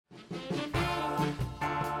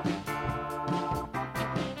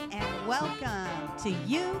to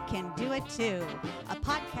You Can Do It Too, a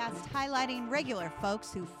podcast highlighting regular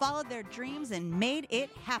folks who followed their dreams and made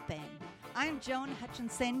it happen. I'm Joan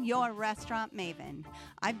Hutchinson, your restaurant maven.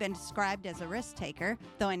 I've been described as a risk taker,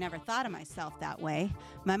 though I never thought of myself that way.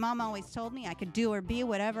 My mom always told me I could do or be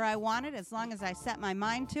whatever I wanted as long as I set my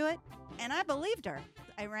mind to it, and I believed her.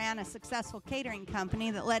 I ran a successful catering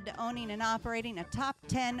company that led to owning and operating a top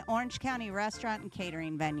 10 Orange County restaurant and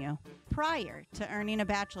catering venue, prior to earning a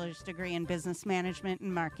bachelor's degree in business management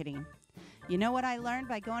and marketing. You know what I learned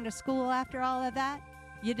by going to school after all of that?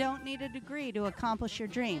 You don't need a degree to accomplish your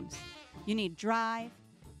dreams. You need drive,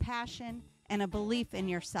 passion, and a belief in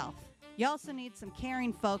yourself. You also need some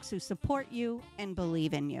caring folks who support you and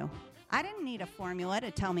believe in you. I didn't need a formula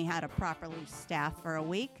to tell me how to properly staff for a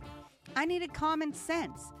week. I needed common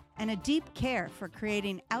sense and a deep care for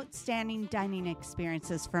creating outstanding dining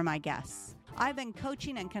experiences for my guests. I've been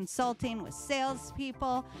coaching and consulting with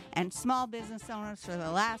salespeople and small business owners for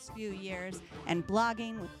the last few years and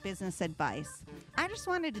blogging with business advice. I just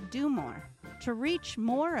wanted to do more, to reach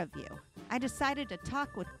more of you. I decided to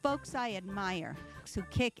talk with folks I admire, who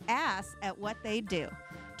kick ass at what they do,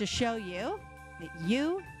 to show you that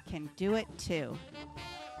you can do it too.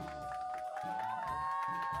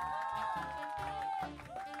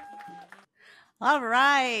 All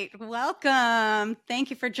right, welcome. Thank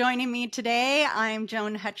you for joining me today. I'm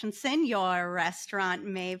Joan Hutchinson, your restaurant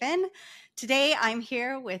maven. Today I'm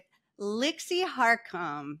here with Lixxy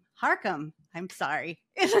Harkcom. Lixxy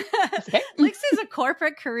is a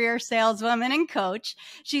corporate career saleswoman and coach.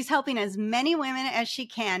 She's helping as many women as she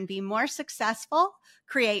can be more successful,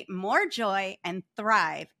 create more joy, and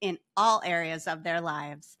thrive in all areas of their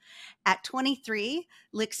lives. At 23,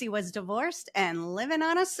 Lixxy was divorced and living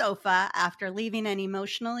on a sofa after leaving an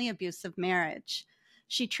emotionally abusive marriage.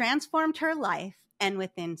 She transformed her life and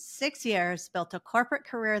within 6 years built a corporate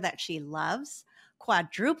career that she loves,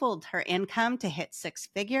 quadrupled her income to hit six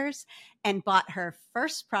figures, and bought her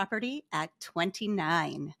first property at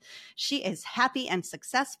 29. She is happy and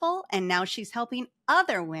successful, and now she's helping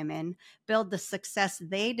other women build the success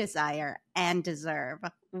they desire and deserve.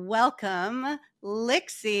 Welcome,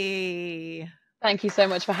 Lixxy. Thank you so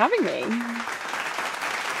much for having me.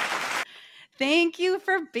 Thank you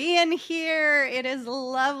for being here. It is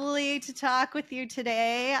lovely to talk with you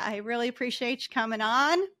today. I really appreciate you coming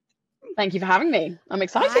on. Thank you for having me. I'm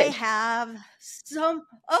excited. I have so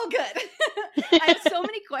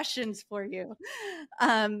many questions for you.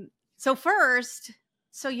 So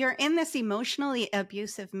you're in this emotionally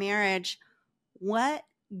abusive marriage. What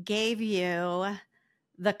gave you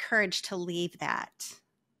the courage to leave that?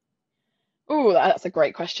 Oh, that's a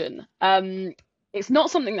great question. It's not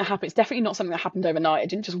something that happened. It's definitely not something that happened overnight. I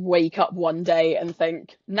didn't just wake up one day and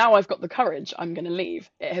think, now I've got the courage, I'm going to leave.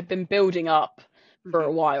 It had been building up for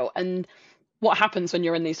a while. And what happens when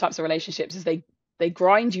you're in these types of relationships is they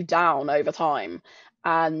grind you down over time.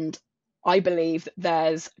 And I believe that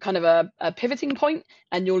there's kind of a pivoting point,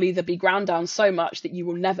 and you'll either be ground down so much that you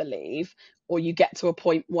will never leave, or you get to a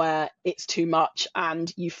point where it's too much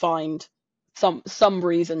and you find some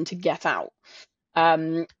reason to get out.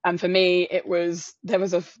 And for me, there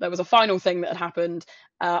was a final thing that had happened.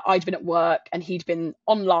 I'd been at work and he'd been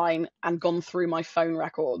online and gone through my phone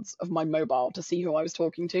records of my mobile to see who I was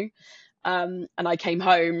talking to. And I came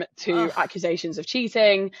home to accusations of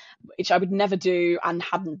cheating, which I would never do and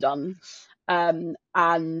hadn't done.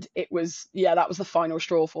 And it was, that was the final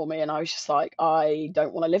straw for me. And I was just like, I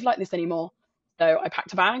don't want to live like this anymore. So I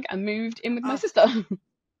packed a bag and moved in with my sister.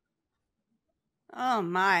 Oh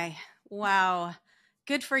my. Wow.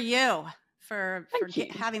 Good for you for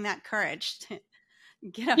having that courage to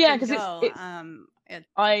get up and go.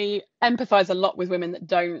 I empathize a lot with women that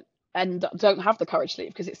don't have the courage to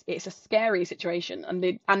leave, because it's a scary situation. And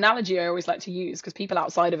the analogy I always like to use, because people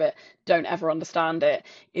outside of it don't ever understand it,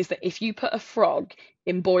 is that if you put a frog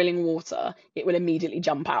in boiling water, it will immediately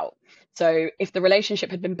jump out. So if the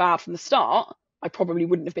relationship had been bad from the start, I probably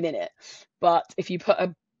wouldn't have been in it. But if you put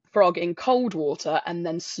a frog in cold water and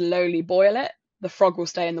then slowly boil it, the frog will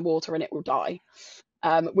stay in the water and it will die.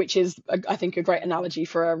 Which is, I think, a great analogy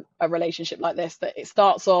for a relationship like this, that it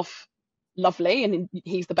starts off lovely and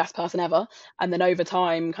he's the best person ever, and then over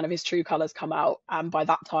time kind of his true colors come out, and by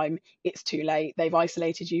that time it's too late. They've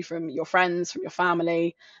isolated you from your friends, from your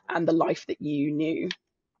family, and the life that you knew.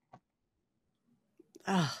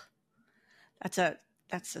 Oh, that's a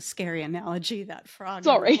scary analogy, that frog.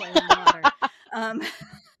 Sorry. In the water.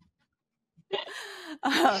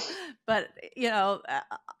 But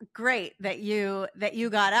great that you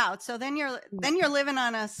got out. So then you're living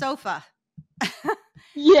on a sofa.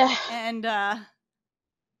 Yeah. And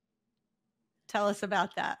tell us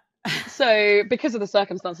about that. So because of the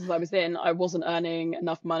circumstances I was in, I wasn't earning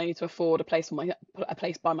enough money to afford a place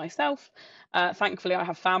by myself. Thankfully, I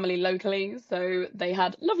have family locally, so they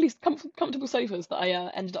had lovely, comfortable sofas that I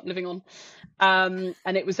ended up living on.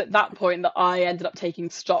 And it was at that point that I ended up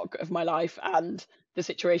taking stock of my life and the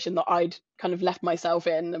situation that I'd kind of left myself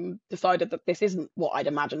in, and decided that this isn't what I'd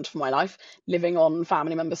imagined for my life, living on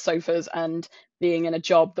family members' sofas and being in a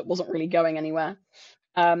job that wasn't really going anywhere.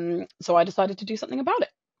 So I decided to do something about it.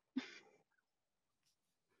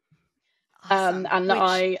 Awesome. And Which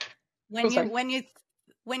I, oh, when you sorry. when you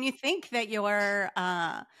when you think that you're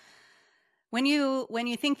when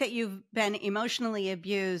you think that you've been emotionally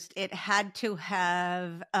abused, it had to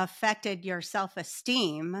have affected your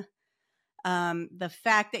self-esteem. The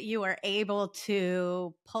fact that you were able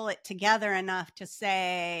to pull it together enough to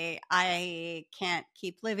say, I can't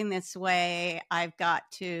keep living this way. I've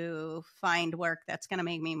got to find work that's going to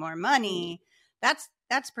make me more money. That's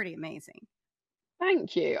pretty amazing.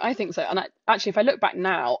 Thank you. I think so. And actually, if I look back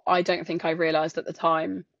now, I don't think I realized at the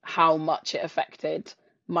time how much it affected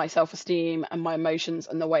my self-esteem and my emotions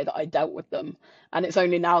and the way that I dealt with them. And it's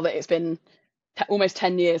only now that it's been almost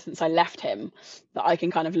 10 years since I left him that I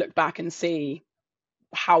can kind of look back and see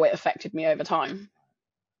how it affected me over time.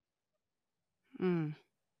 Mm,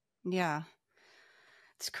 yeah,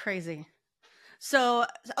 it's crazy. So,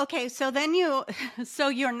 okay, so then so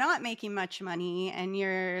you're not making much money and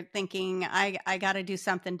you're thinking, I got to do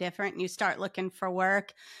something different. And you start looking for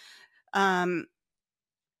work. Um,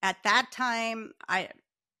 at that time,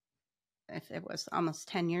 if it was almost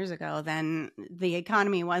 10 years ago, then the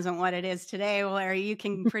economy wasn't what it is today, where you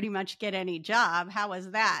can pretty much get any job. How was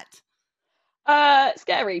that?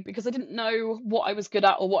 Scary because I didn't know what I was good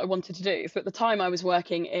at or what I wanted to do. So at the time, I was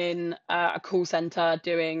working in a call center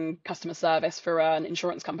doing customer service for an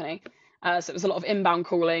insurance company. So it was a lot of inbound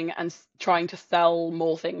calling and trying to sell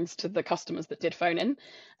more things to the customers that did phone in.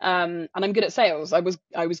 And I'm good at sales. I was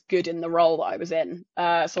good in the role that I was in.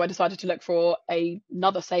 So I decided to look for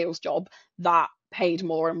another sales job that paid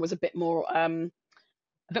more and was a bit more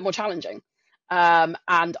challenging. And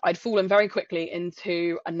I'd fallen very quickly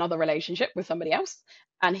into another relationship with somebody else,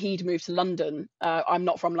 and he'd moved to London. I'm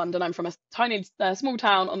not from London. I'm from a tiny, small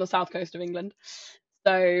town on the south coast of England.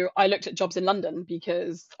 So I looked at jobs in London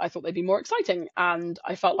because I thought they'd be more exciting, and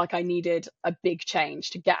I felt like I needed a big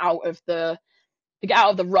change to get out of the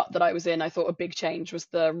rut that I was in. I thought a big change was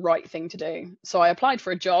the right thing to do. So I applied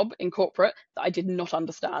for a job in corporate that I did not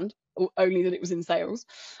understand, only that it was in sales.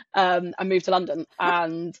 I moved to London.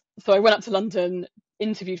 And so I went up to London,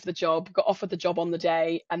 interviewed for the job, got offered the job on the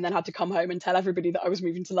day, and then had to come home and tell everybody that I was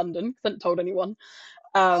moving to London. I hadn't told anyone.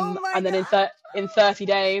 Oh my And then God. in 30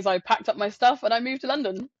 days, I packed up my stuff and I moved to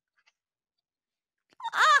London.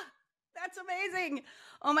 Ah, that's amazing.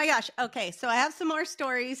 Oh my gosh. Okay, so I have some more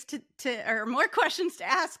stories or more questions to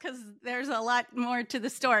ask because there's a lot more to the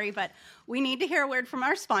story, but we need to hear a word from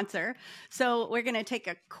our sponsor. So we're going to take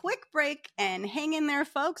a quick break and hang in there,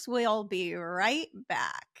 folks. We'll be right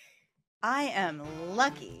back. I am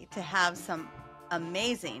lucky to have some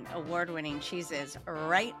amazing award-winning cheeses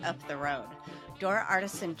right up the road. Door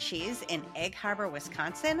Artisan Cheese in Egg Harbor,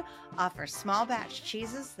 Wisconsin offers small batch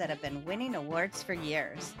cheeses that have been winning awards for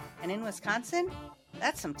years. And in Wisconsin,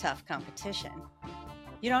 that's some tough competition.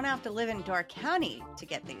 You don't have to live in Door County to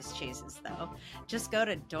get these cheeses, though. Just go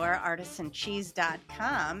to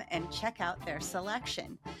doorartisancheese.com and check out their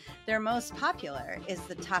selection. Their most popular is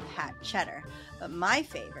the Top Hat Cheddar, but my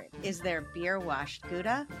favorite is their beer-washed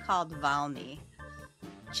Gouda called Valmy.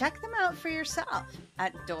 Check them out for yourself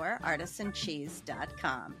at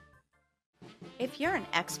doorartisancheese.com. If you're an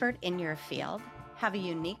expert in your field, have a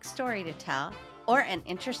unique story to tell, or an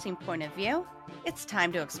interesting point of view, it's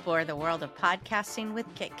time to explore the world of podcasting with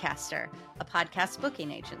Kitcaster, a podcast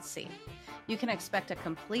booking agency. You can expect a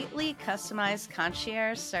completely customized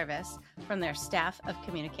concierge service from their staff of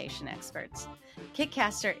communication experts.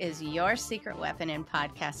 Kitcaster is your secret weapon in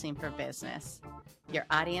podcasting for business. Your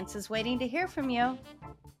audience is waiting to hear from you.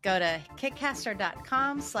 Go to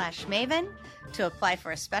kitcaster.com/maven to apply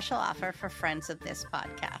for a special offer for friends of this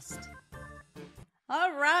podcast.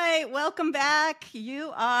 All right, welcome back.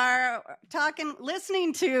 You are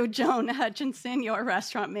listening to Joan Hutchinson, your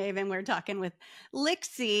restaurant maven. We're talking with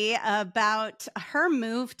Lixxy about her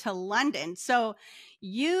move to London. So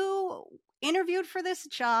you interviewed for this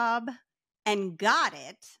job and got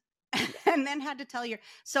it, and then had to tell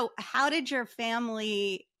so how did your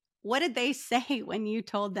family, what did they say when you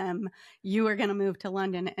told them you were going to move to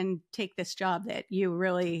London and take this job that you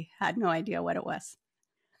really had no idea what it was?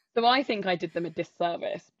 So I think I did them a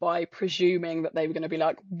disservice by presuming that they were going to be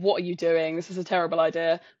like, "What are you doing? This is a terrible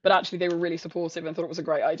idea." But actually, they were really supportive and thought it was a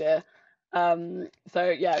great idea. So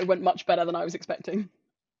yeah, it went much better than I was expecting.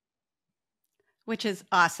 Which is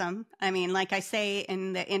awesome. I mean, like I say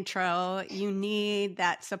in the intro, you need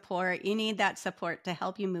that support. You need that support to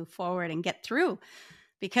help you move forward and get through.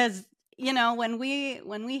 Because, when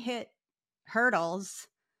we hit hurdles,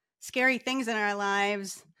 scary things in our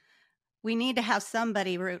lives, we need to have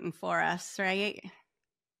somebody rooting for us, right?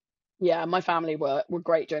 Yeah, my family were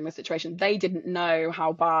great during the situation. They didn't know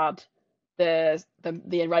how bad the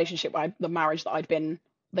relationship, the marriage that I'd been.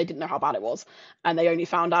 They didn't know how bad it was, and they only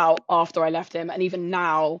found out after I left him. And even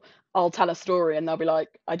now, I'll tell a story, and they'll be like,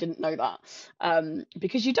 "I didn't know that,"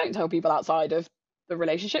 because you don't tell people outside of the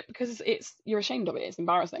relationship because you're ashamed of it. It's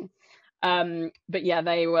embarrassing. But yeah,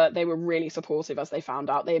 they were really supportive as they found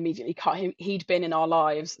out. They immediately cut him. He'd been in our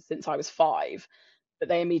lives since I was 5, but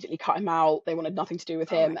they immediately cut him out. They wanted nothing to do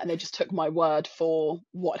with Oh my him, and they just took my word for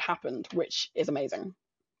what happened, which is amazing.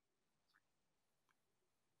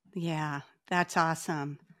 Yeah, that's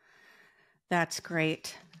awesome. That's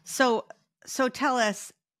great. So tell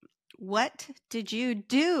us, what did you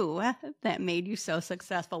do that made you so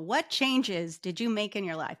successful? What changes did you make in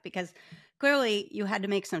your life? Because clearly you had to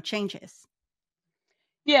make some changes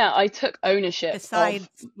Yeah, I took ownership of. besides,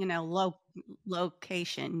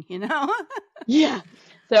 location. Yeah.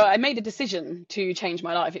 So I made a decision to change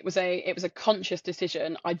my life. It was a conscious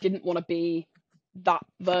decision. I didn't want to be that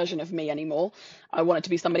version of me anymore. I wanted to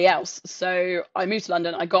be somebody else. So I moved to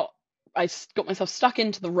London. I got myself stuck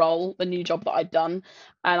into the role, the new job that I'd done,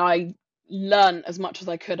 and I learned as much as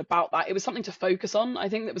I could about that. It was something to focus on. I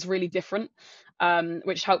think that was really different,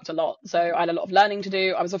 which helped a lot. So I had a lot of learning to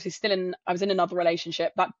do. I was obviously I was in another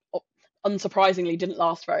relationship that unsurprisingly didn't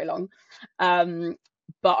last very long. Um,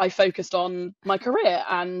 but I focused on my career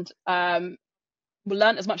and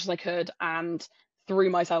learned as much as I could and threw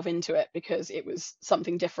myself into it because it was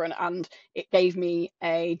something different and it gave me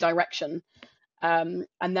a direction. And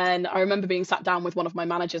then I remember being sat down with one of my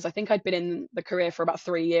managers. I think I'd been in the career for about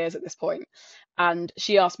 3 years at this point, and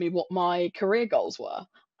she asked me what my career goals were.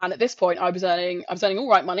 And at this point, I was earning all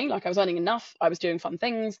right money, like I was earning enough. I was doing fun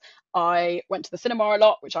things. I went to the cinema a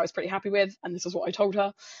lot, which I was pretty happy with, and this is what I told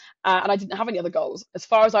her. And I didn't have any other goals. As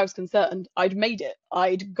far as I was concerned, I'd made it.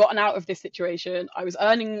 I'd gotten out of this situation. I was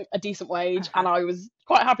earning a decent wage, and Uh-huh. I was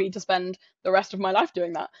quite happy to spend the rest of my life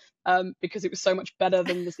doing that because it was so much better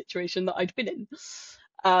than the situation that I'd been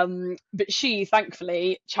in. But she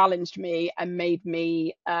thankfully challenged me and made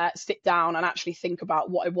me sit down and actually think about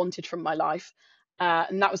what I wanted from my life.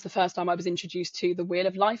 And that was the first time I was introduced to the Wheel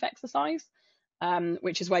of Life exercise,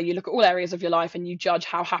 which is where you look at all areas of your life and you judge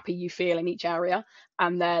how happy you feel in each area.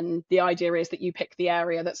 And then the idea is that you pick the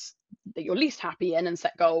area that you're least happy in and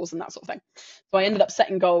set goals and that sort of thing. So I ended up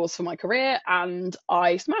setting goals for my career and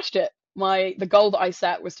I smashed it. The goal that I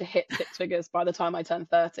set was to hit 6 figures by the time I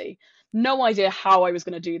turned 30. No idea how I was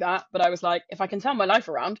going to do that, but I was like, if I can turn my life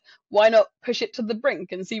around, why not push it to the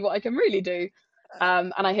brink and see what I can really do?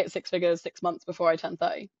 And I hit 6 figures 6 months before I turned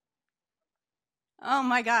 30. Oh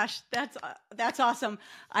my gosh, that's awesome.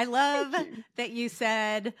 I love Thank you. that you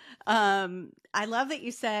said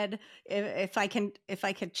if I can if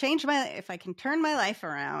I can turn my life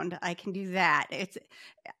around, I can do that. It's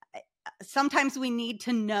sometimes we need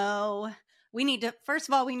to know, first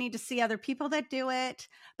of all, we need to see other people that do it,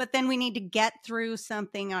 but then we need to get through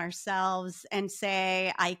something ourselves and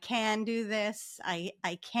say, I can do this. I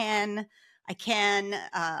can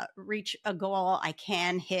reach a goal. I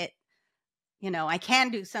can hit, I can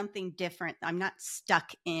do something different. I'm not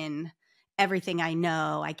stuck in everything I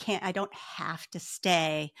know. I don't have to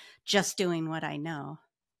stay just doing what I know.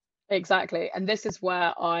 Exactly. And this is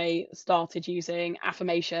where I started using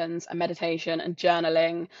affirmations and meditation and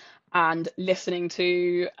journaling and listening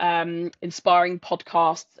to inspiring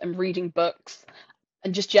podcasts and reading books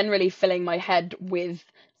and just generally filling my head with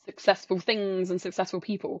successful things and successful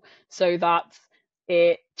people so that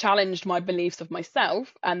it challenged my beliefs of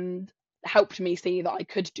myself and helped me see that I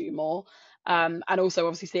could do more. And also,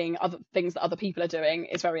 obviously, seeing other things that other people are doing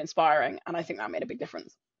is very inspiring. And I think that made a big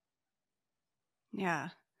difference. Yeah.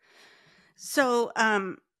 So,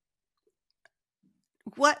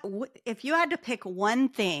 what if you had to pick one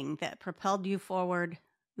thing that propelled you forward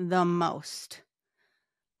the most?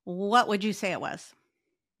 What would you say it was?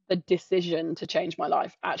 The decision to change my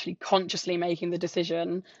life, actually consciously making the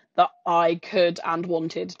decision that I could and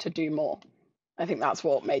wanted to do more. I think that's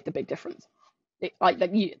what made the big difference. The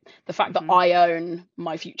fact that Hmm. I own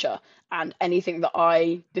my future and anything that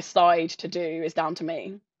I decide to do is down to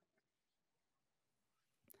me.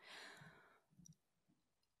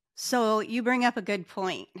 So you bring up a good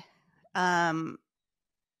point.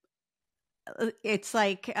 It's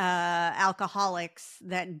like alcoholics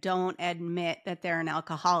that don't admit that they're an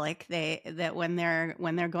alcoholic. That when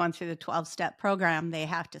they're going through the 12-step program, they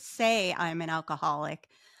have to say, I'm an alcoholic.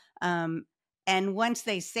 And once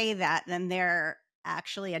they say that, then they're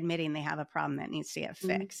actually admitting they have a problem that needs to get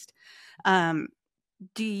fixed. Do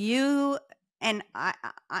you, and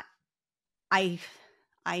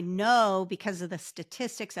I know because of the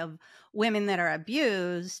statistics of women that are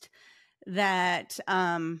abused that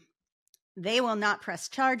they will not press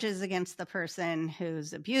charges against the person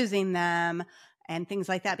who's abusing them and things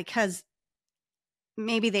like that, because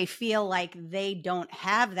maybe they feel like they don't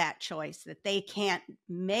have that choice, that they can't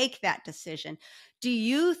make that decision. Do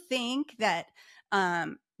you think that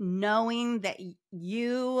knowing that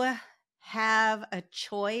you have a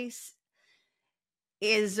choice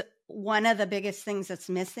is one of the biggest things that's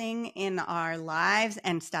missing in our lives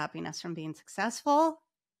and stopping us from being successful?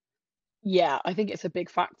 Yeah, I think it's a big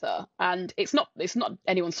factor, and it's not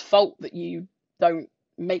anyone's fault that you don't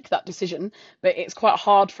make that decision, but it's quite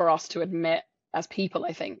hard for us to admit as people,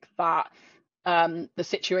 I think, that the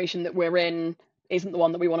situation that we're in isn't the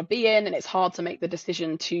one that we want to be in, and it's hard to make the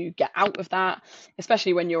decision to get out of that,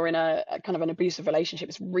 especially when you're in a kind of an abusive relationship.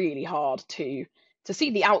 It's really hard to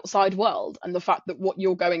see the outside world and the fact that what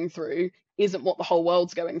you're going through isn't what the whole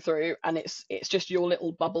world's going through, and it's just your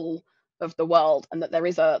little bubble of the world, and that there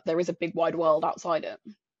is a big wide world outside it.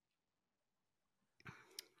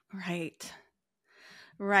 Right.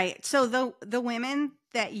 Right. So the women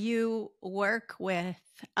that you work with,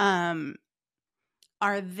 are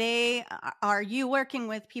you working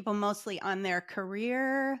with people mostly on their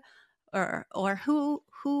career, or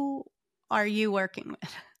who are you working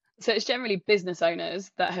with? So it's generally business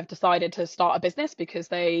owners that have decided to start a business because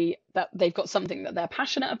they've got something that they're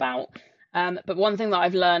passionate about. But one thing that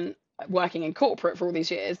I've learned working in corporate for all these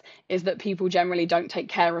years is that people generally don't take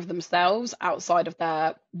care of themselves outside of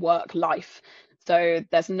their work life. So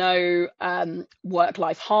there's no work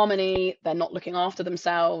life harmony. They're not looking after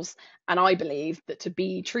themselves. And I believe that to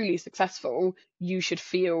be truly successful, you should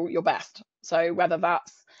feel your best. So whether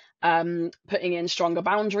that's putting in stronger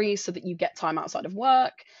boundaries so that you get time outside of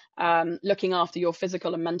work, looking after your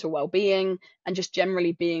physical and mental well-being, and just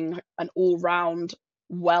generally being an all-round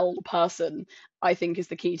well person, I think is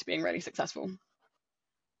the key to being really successful.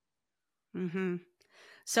 Mm-hmm.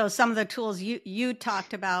 So some of the tools you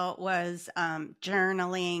talked about was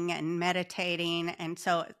journaling and meditating, and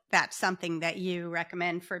so that's something that you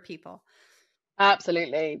recommend for people.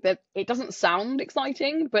 Absolutely. That it doesn't sound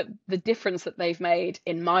exciting, but the difference that they've made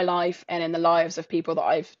in my life and in the lives of people that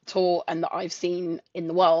I've taught and that I've seen in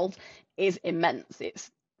the world is immense.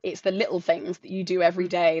 It's the little things that you do every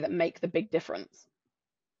day that make the big difference.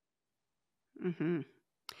 Mm-hmm.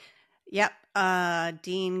 Yep.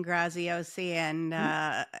 Dean Graziosi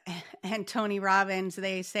and Tony Robbins,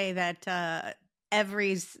 they say that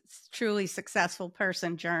every truly successful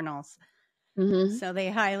person journals. Mm-hmm. So they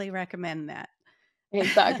highly recommend that.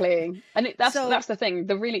 Exactly. And that's So the thing.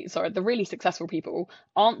 The really successful people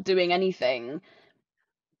aren't doing anything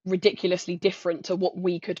ridiculously different to what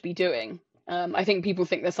we could be doing. I think people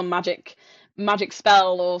think there's some magic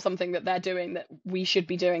spell or something that they're doing that we should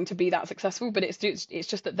be doing to be that successful, but it's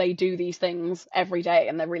just that they do these things every day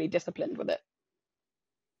and they're really disciplined with it.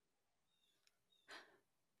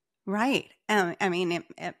 right. I mean,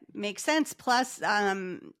 it makes sense. Plus,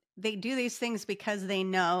 they do these things because they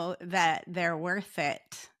know that they're worth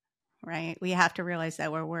it, right? We have to realize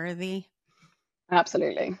that we're worthy.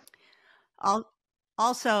 Absolutely.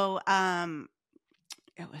 Also,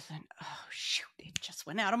 it wasn't, oh shoot, it just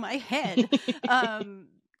went out of my head.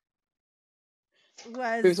 We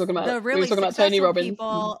were Was talking the about really Tony successful Robbins.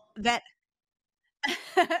 people that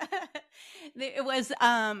it was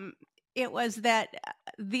that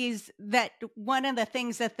that one of the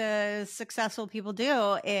things that the successful people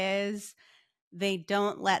do is they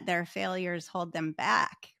don't let their failures hold them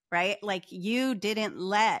back, right? Like you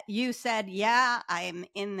said, yeah, I'm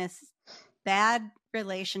in this bad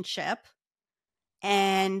relationship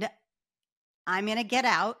and I'm going to get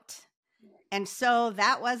out. And so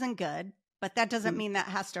that wasn't good, but that doesn't mean that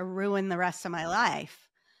has to ruin the rest of my life.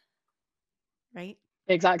 Right?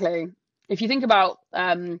 Exactly. If you think about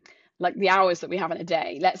like the hours that we have in a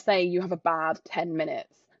day, let's say you have a bad 10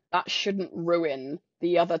 minutes, that shouldn't ruin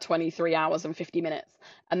the other 23 hours and 50 minutes.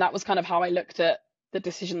 And that was kind of how I looked at the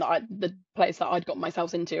place that I'd got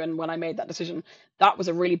myself into. And when I made that decision, that was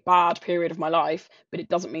a really bad period of my life, but it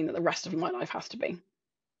doesn't mean that the rest of my life has to be.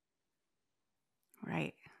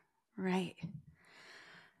 Right. Right.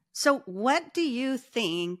 So what do you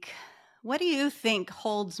think What do you think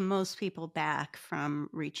holds most people back from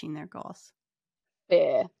reaching their goals?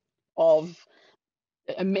 Fear of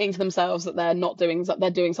admitting to themselves that they're doing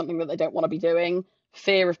something that they don't want to be doing.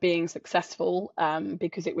 Fear of being successful,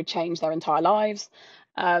 because it would change their entire lives.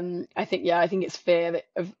 I think, yeah, I think it's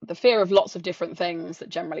the fear of lots of different things that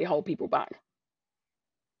generally hold people back.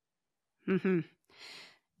 Mm-hmm.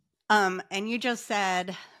 And you just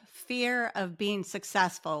said fear of being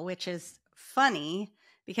successful, which is funny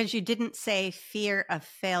because you didn't say fear of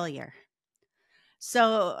failure.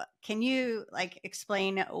 So can you like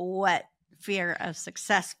explain what fear of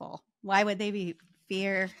successful? Why would they be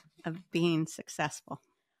fear of being successful?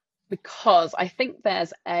 Because I think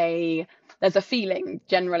there's a feeling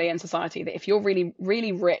generally in society that if you're really,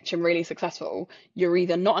 really rich and really successful, you're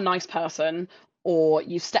either not a nice person, or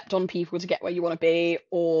you've stepped on people to get where you want to be,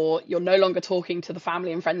 or you're no longer talking to the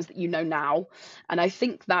family and friends that you know now. And I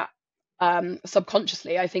think that,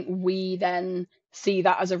 subconsciously, I think we then see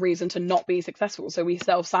that as a reason to not be successful. So we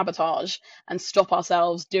self-sabotage and stop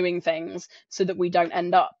ourselves doing things so that we don't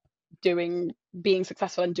end up being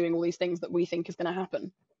successful and doing all these things that we think is going to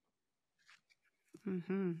happen.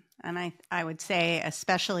 Mm-hmm. And I would say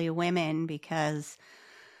especially women, because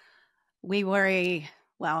we worry,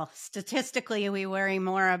 well, statistically, we worry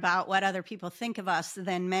more about what other people think of us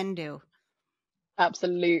than men do.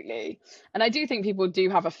 Absolutely. And I do think people do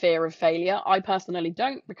have a fear of failure. I personally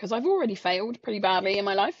don't, because I've already failed pretty badly in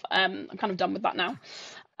my life. I'm kind of done with that now.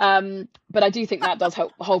 But I do think that does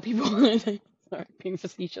help hold people. Sorry, being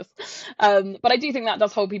facetious. But I do think that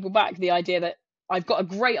does hold people back. The idea that I've got a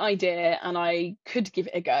great idea and I could give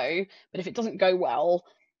it a go, but if it doesn't go well,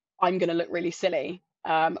 I'm going to look really silly.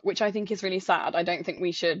 Which I think is really sad. I don't think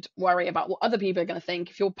we should worry about what other people are going to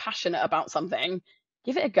think. If you're passionate about something,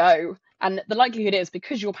 give it a go. And the likelihood is,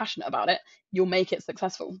 because you're passionate about it, you'll make it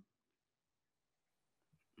successful.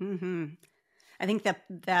 Mm-hmm. I think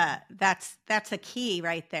that's a key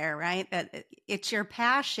right there, right? That it's your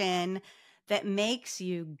passion that makes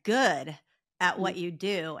you good at what you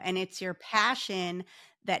do, and it's your passion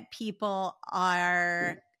that people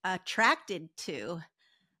are attracted to.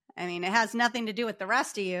 I mean, it has nothing to do with the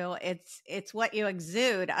rest of you. It's what you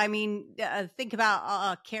exude. I mean, think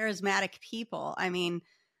about charismatic people. I mean,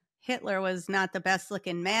 Hitler was not the best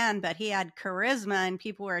looking man, but he had charisma and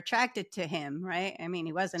people were attracted to him, right? I mean,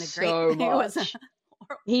 he wasn't a great, So he was much.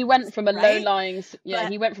 He went from a right? he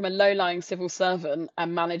But went from a low-lying civil servant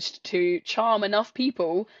and managed to charm enough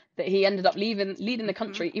people that he ended up leading the mhm,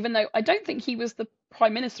 country, even though I don't think he was the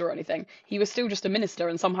prime minister or anything. He was still just a minister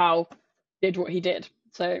and somehow did what he did.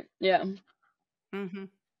 So, yeah. mhm.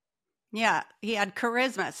 Yeah, he had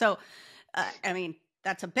charisma. So, I mean,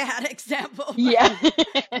 that's a bad example, Yeah.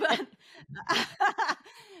 but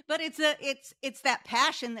but it's that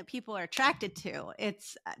passion that people are attracted to.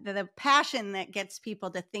 It's the passion that gets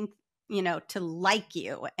people to think, to like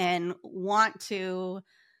you and want to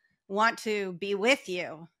be with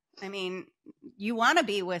you. I mean, you want to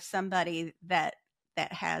be with somebody that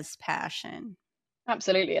has passion.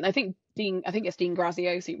 Absolutely. And I think it's Dean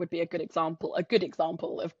Graziosi would be a good example of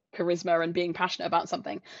charisma and being passionate about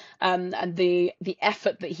something. And the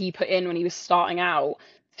effort that he put in when he was starting out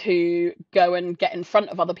to go and get in front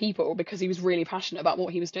of other people because he was really passionate about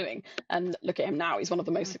what he was doing. And look at him now, he's one of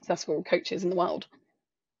the most successful coaches in the world.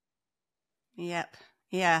 Yep.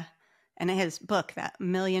 Yeah. And his book, that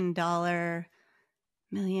million dollar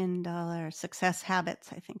success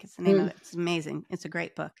habits, I think is the name of it. It's amazing. It's a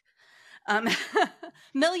great book. Um,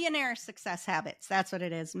 Millionaire Success Habits. That's what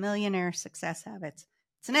it is. Millionaire Success Habits.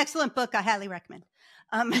 It's an excellent book. I highly recommend.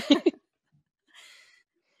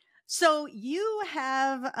 So you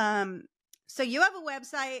have a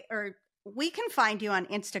website, or we can find you on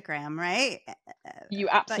Instagram, right? You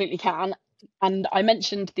But absolutely can. And I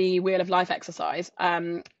mentioned the Wheel of Life exercise.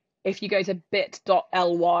 If you go to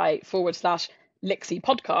bit.ly/Lixxy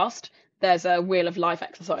podcast, there's a Wheel of Life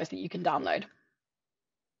exercise that you can download.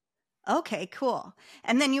 okay, cool.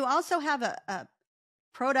 And then you also have a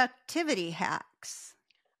productivity hacks.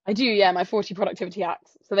 I do, yeah, my 40 productivity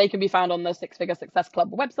hacks. So they can be found on the Six Figure Success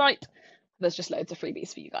Club website. There's just loads of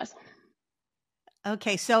freebies for you guys.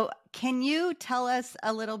 Okay, so can you tell us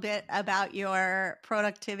a little bit about your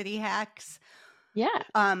productivity hacks? Yeah.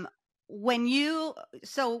 When you're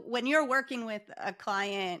working with a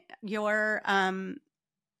client, you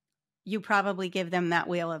probably give them that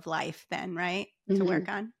wheel of life then, right? To work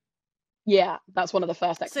on. Yeah, that's one of the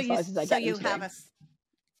first So you exercises I get them to have do.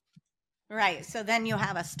 right. So then you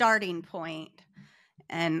have a starting point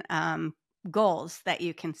and goals that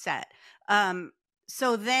you can set.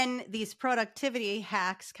 So then these productivity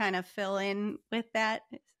hacks kind of fill in with that.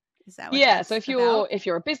 Is that what Yeah, so that's about? if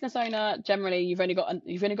you're a business owner, generally you've only got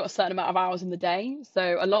a certain amount of hours in the day.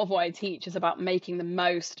 So a lot of what I teach is about making the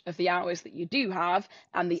most of the hours that you do have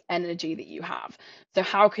and the energy that you have. So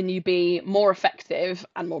how can you be more effective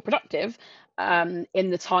and more productive in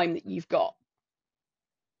the time that you've got?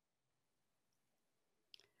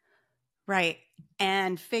 Right.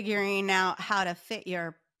 And figuring out how to fit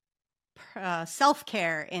your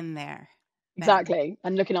self-care in there then. Exactly.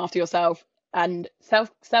 And looking after yourself. And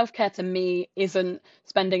self care to me isn't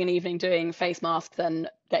spending an evening doing face masks and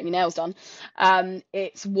getting your nails done.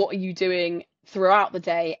 It's what are you doing throughout the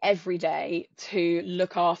day, every day, to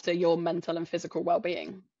look after your mental and physical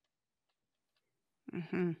well-being.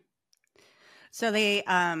 Hmm. So they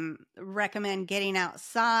recommend getting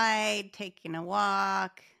outside, taking a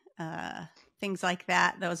walk, uh, things like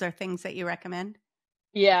that. Those are things that you recommend?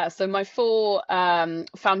 Yeah, so my four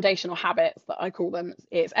foundational habits that I call them,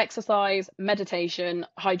 it's exercise, meditation,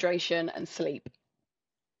 hydration, and sleep.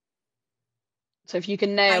 So if you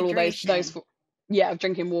can nail all those Hydration. four, yeah,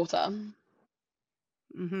 drinking water.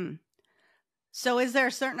 Hmm. So is there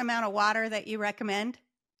a certain amount of water that you recommend?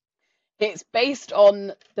 It's based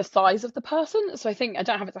on the size of the person. So I think I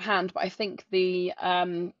don't have it to hand, but I think the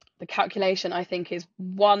calculation I think is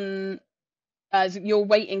one as your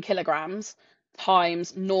weight in kilograms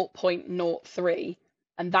times 0.03,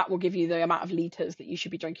 and that will give you the amount of liters that you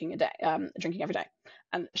should be drinking a day, drinking every day.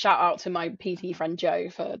 And shout out to my PT friend Joe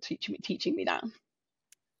for teaching me that.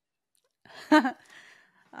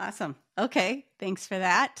 Awesome. Okay. Thanks for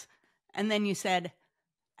that. And then you said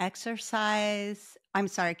exercise. I'm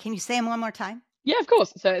sorry. Can you say them one more time? Yeah, of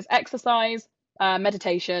course. So it's exercise,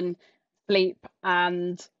 meditation, sleep,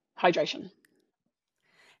 and hydration.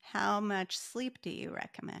 How much sleep do you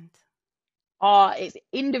recommend? It's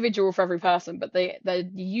individual for every person, but the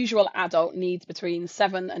usual adult needs between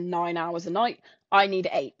 7 and 9 hours a night. I need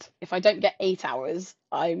 8. If I don't get 8 hours,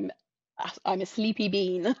 I'm a sleepy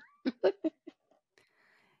bean.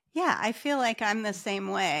 Yeah, I feel like I'm the same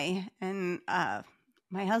way. And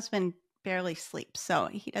my husband barely sleeps, so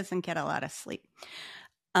he doesn't get a lot of sleep.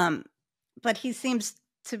 Um, but he seems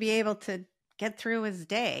to be able to get through his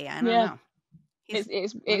day. I don't Yeah, know. He's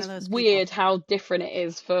one of it's those people. weird how different it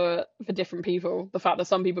is for different people. The fact that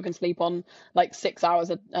some people can sleep on like 6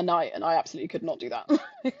 hours a night, and I absolutely could not do that.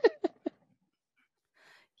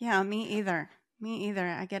 Yeah, me either. Me either.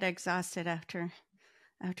 I get exhausted after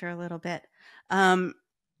a little bit. Um,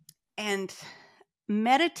 and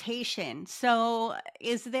meditation. So,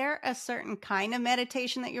 is there a certain kind of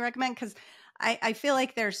meditation that you recommend? Because I feel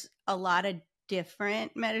like there's a lot of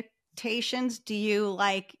different meditations. Do you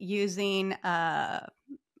like using a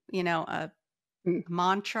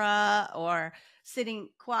mantra or sitting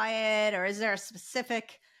quiet, or is there a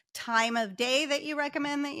specific time of day that you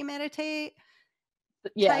recommend that you meditate?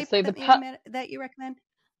 Yeah, Type so that you recommend?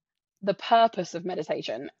 the purpose of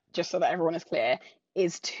meditation, just so that everyone is clear,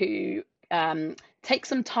 is to take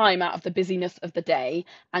some time out of the busyness of the day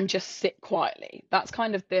and just sit quietly. That's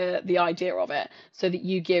kind of the idea of it, so that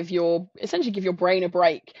you essentially give your brain a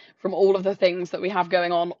break from all of the things that we have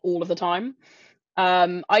going on all of the time.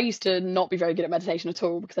 I used to not be very good at meditation at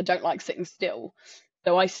all because I don't like sitting still.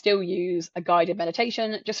 So I still use a guided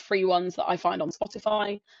meditation, just free ones that I find on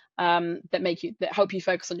Spotify, that help you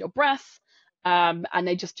focus on your breath, and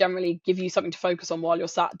they just generally give you something to focus on while you're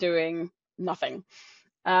sat doing nothing.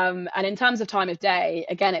 And in terms of time of day,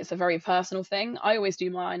 again, it's a very personal thing. I always do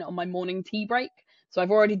mine on my morning tea break. So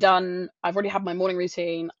I've already had my morning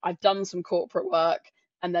routine. I've done some corporate work.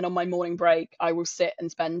 And then on my morning break, I will sit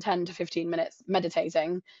and spend 10 to 15 minutes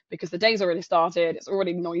meditating because the day's already started. It's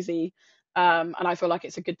already noisy. And I feel like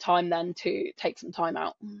it's a good time then to take some time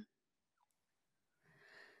out.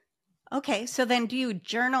 Okay, so then do you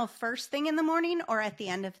journal first thing in the morning or at the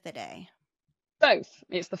end of the day? Both.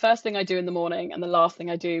 It's the first thing I do in the morning and the last thing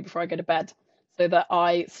I do before I go to bed, so that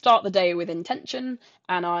I start the day with intention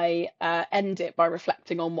and I end it by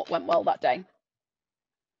reflecting on what went well that day,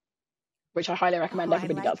 which I highly Oh, recommend I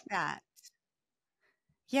everybody like does. that.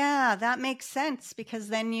 Yeah, that makes sense because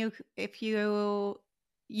then if you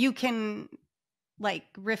can like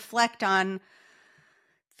reflect on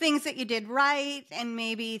things that you did right and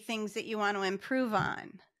maybe things that you want to improve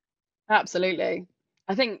on. Absolutely.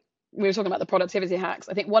 I think we were talking about the productivity hacks.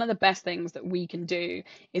 I think one of the best things that we can do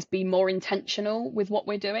is be more intentional with what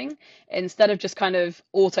we're doing instead of just kind of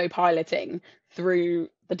autopiloting through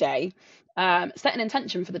the day. Set an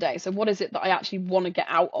intention for the day. So, what is it that I actually want to get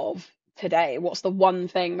out of today? What's the one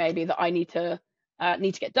thing maybe that I need to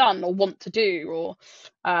get done or want to do, or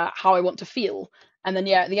how I want to feel? And then,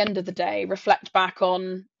 yeah, at the end of the day, reflect back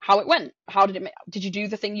on how it went. Did you do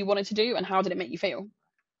the thing you wanted to do, and how did it make you feel?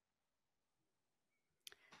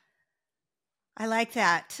 I like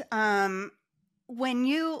that. When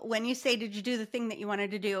you say, did you do the thing that you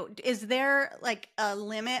wanted to do? Is there like a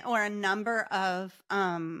limit or a number of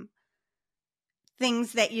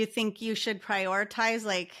things that you think you should prioritize?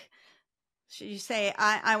 Like, should you say,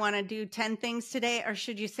 I want to do 10 things today, or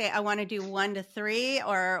should you say, I want to do 1 to 3,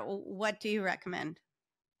 or what do you recommend?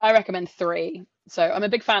 I recommend 3. So I'm a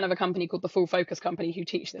big fan of a company called the Full Focus Company who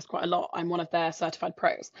teach this quite a lot. I'm one of their certified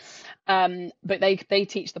pros. But they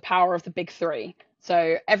teach the power of the big 3.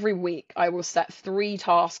 So every week I will set 3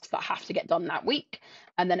 tasks that have to get done that week.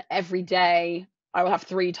 And then every day I will have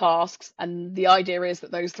 3 tasks. And the idea is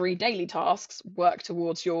that those 3 daily tasks work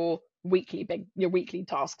towards your weekly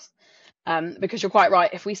tasks. Because you're quite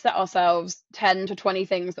right. If we set ourselves 10 to 20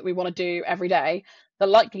 things that we want to do every day, the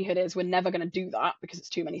likelihood is we're never going to do that because it's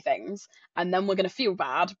too many things. And then we're going to feel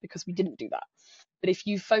bad because we didn't do that. But if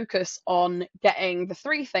you focus on getting the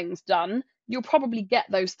 3 things done, you'll probably get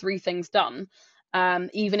those 3 things done.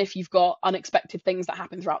 Even if you've got unexpected things that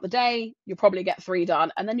happen throughout the day, you'll probably get 3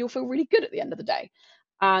 done, and then you'll feel really good at the end of the day.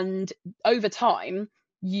 And over time,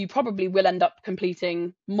 you probably will end up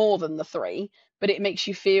completing more than the 3, but it makes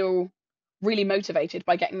you feel really motivated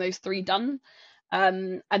by getting those 3 done.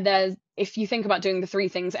 And if you think about doing the 3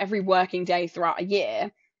 things every working day throughout a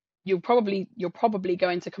year, you're probably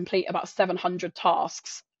going to complete about 700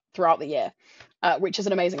 tasks throughout the year, which is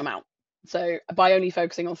an amazing amount. So by only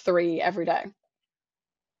focusing on 3 every day.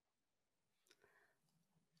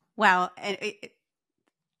 Wow.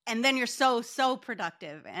 And then you're so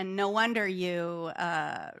productive, and no wonder you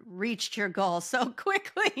reached your goal so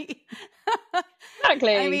quickly.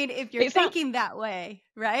 Exactly. I mean, if you're thinking that way,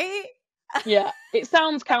 right? Yeah, it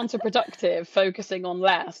sounds counterproductive focusing on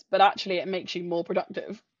less, but actually it makes you more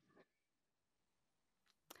productive.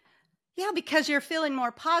 Yeah, because you're feeling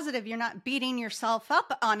more positive. You're not beating yourself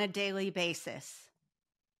up on a daily basis.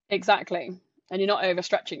 Exactly. And you're not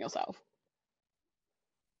overstretching yourself.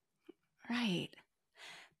 Right.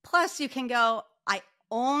 Plus, you can go, I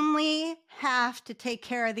only have to take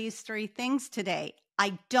care of these 3 things today.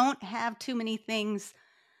 I don't have too many things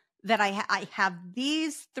that I have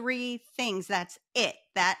these 3 things. That's it.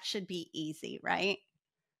 That should be easy, right?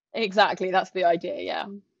 Exactly. That's the idea. Yeah.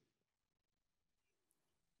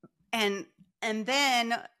 And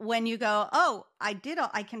then when you go, oh, I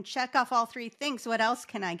can check off all 3 things. What else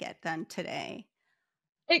can I get done today?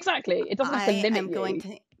 Exactly. It doesn't have to limit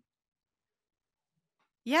you.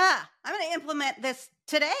 Yeah, I'm going to implement this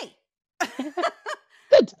today.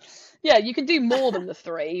 Good. Yeah, you can do more than the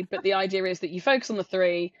 3, but the idea is that you focus on the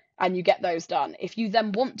 3 and you get those done. If you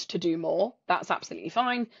then want to do more, that's absolutely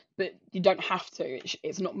fine, but you don't have to.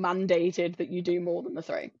 It's not mandated that you do more than the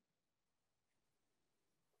 3.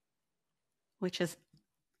 Which is,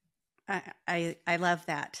 I love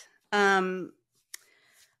that.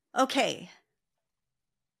 Okay.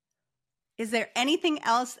 Is there anything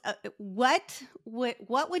else? What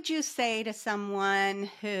would you say to someone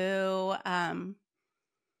who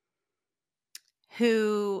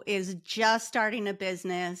is just starting a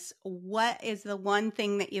business? What is the one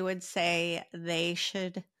thing that you would say they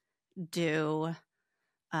should do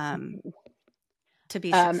to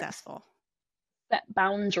be successful? Set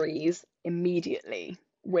boundaries immediately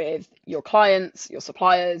with your clients, your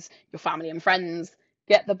suppliers, your family and friends.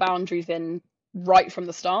 Get the boundaries in right from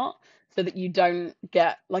the start, so that you don't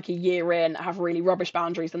get like a year in, have really rubbish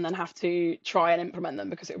boundaries, and then have to try and implement them,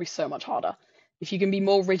 because it'll be so much harder. If you can be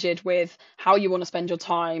more rigid with how you want to spend your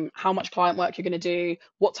time, how much client work you're going to do,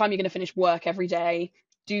 what time you're going to finish work every day,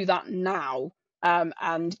 do that now,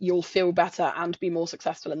 and you'll feel better and be more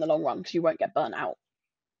successful in the long run, because you won't get burnt out.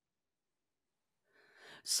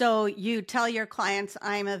 So you tell your clients,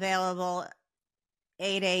 I'm available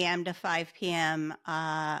 8 a.m. to 5 p.m.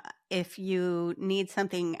 If you need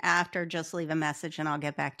something after, just leave a message and I'll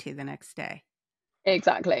get back to you the next day.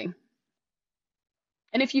 Exactly.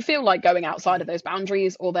 And if you feel like going outside of those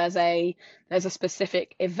boundaries, or there's a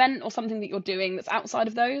specific event or something that you're doing that's outside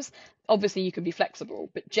of those, obviously you can be flexible,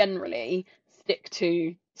 but generally stick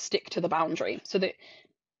to the boundary, so that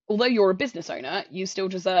although you're a business owner, you still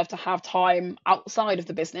deserve to have time outside of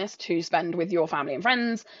the business to spend with your family and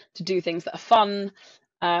friends, to do things that are fun.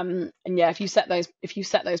 And yeah, if you set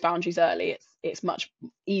those boundaries early, it's much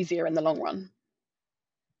easier in the long run.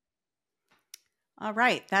 All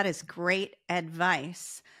right, that is great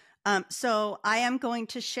advice. So I am going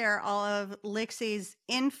to share all of Lixxy's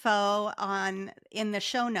info in the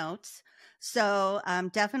show notes. So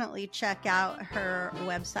definitely check out her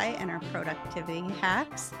website and her productivity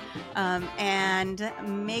hacks. And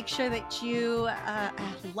make sure that you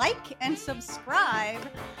like and subscribe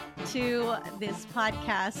to this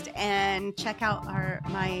podcast, and check out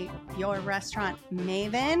Your Restaurant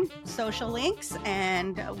Maven social links.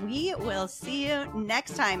 And we will see you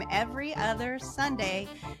next time. Every other Sunday,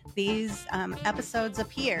 these episodes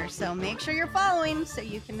appear. So make sure you're following so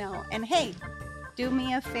you can know. And hey, do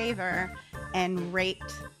me a favor and rate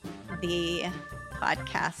the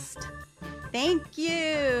podcast. Thank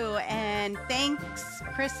you. And thanks,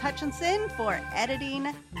 Chris Hutchinson, for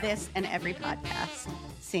editing this and every podcast.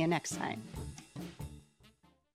 See you next time.